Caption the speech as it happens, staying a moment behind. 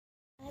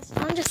So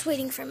I'm just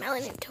waiting for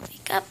Melanie to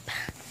wake up.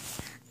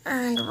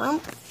 And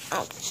rump.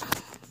 Oh. 5,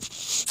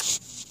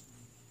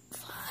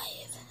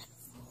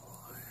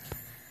 4,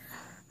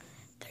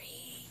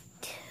 3,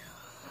 2,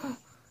 1,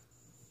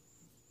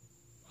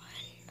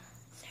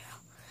 0.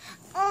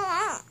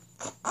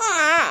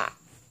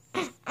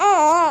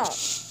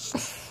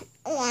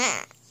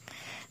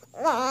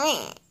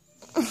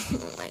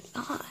 Oh my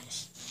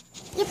gosh.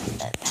 Yep,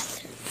 that's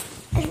her.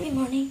 Every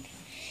morning.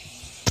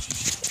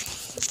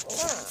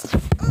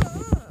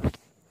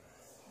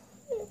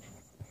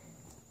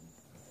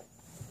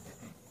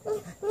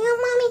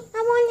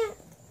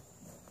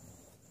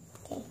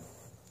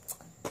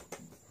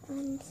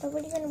 So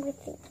what are you going to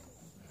think?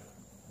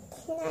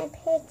 Can I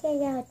pick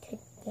it out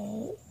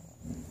today?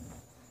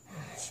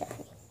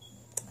 Sorry.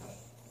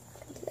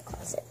 Go to the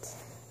closet.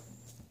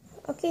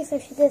 Okay, so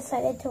she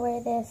decided to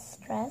wear this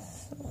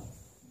dress.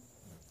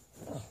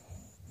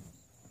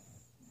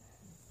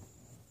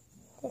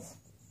 This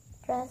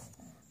dress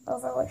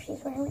over what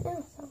she's wearing right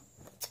now. So,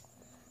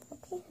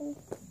 okay, honey.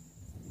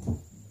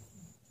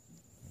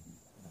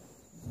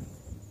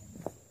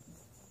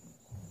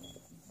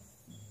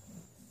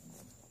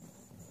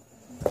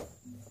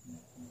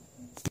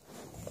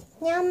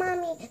 Now,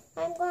 Mommy, I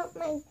want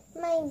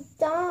my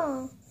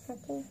doll.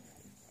 Okay.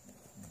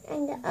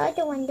 And the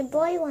other one, the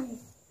boy one.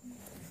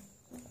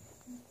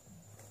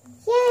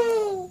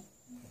 Yay!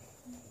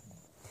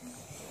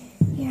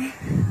 Here.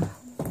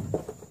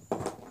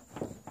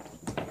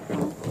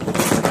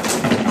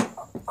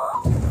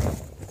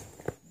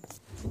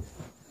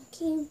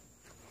 Okay.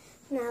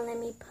 Now let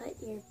me put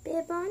your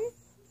bib on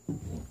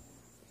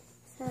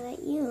so that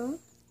you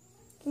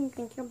can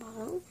drink your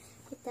bottle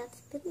without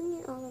spilling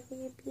it all over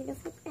your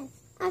beautiful dress.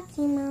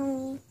 Okay,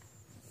 Mommy.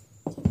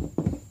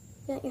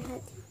 You want your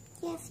hat too?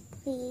 Yes,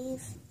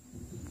 please.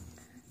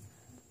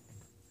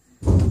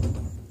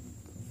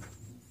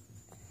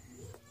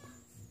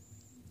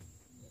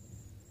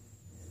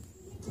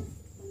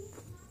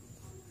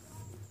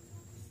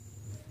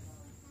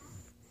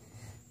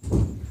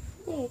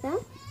 There you go.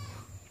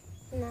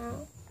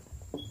 Now,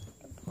 the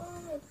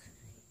ball is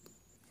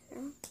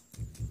here.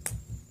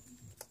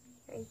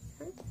 There you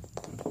go.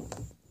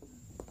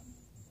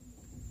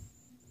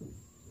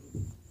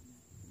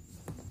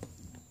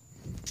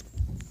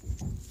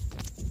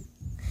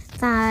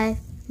 5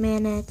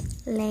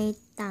 minutes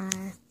later.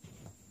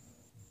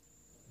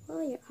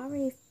 Oh, you're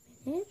already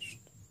finished?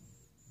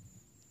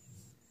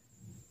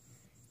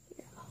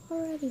 You're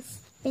already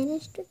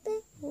finished with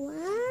it?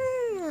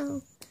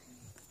 Wow!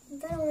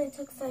 That only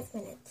took 5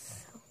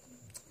 minutes.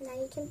 So now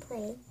you can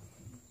play.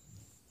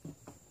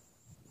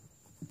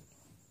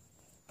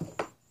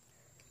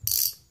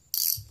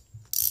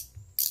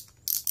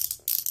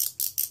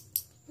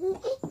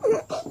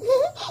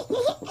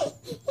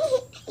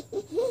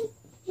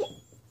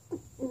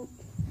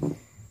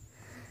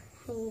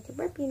 I need to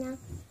burp you now.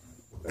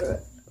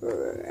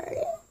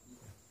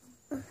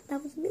 That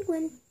was a big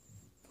one.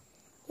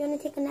 You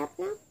want to take a nap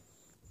now?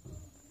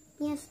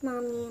 Yes,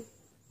 Mommy.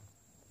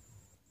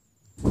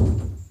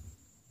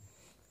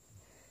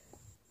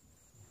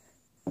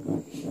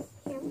 Here.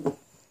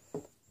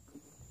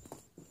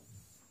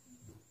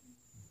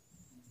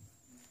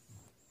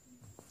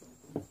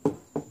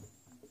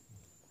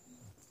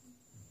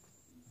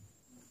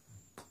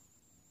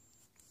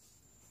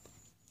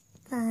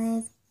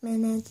 5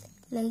 minutes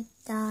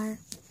later.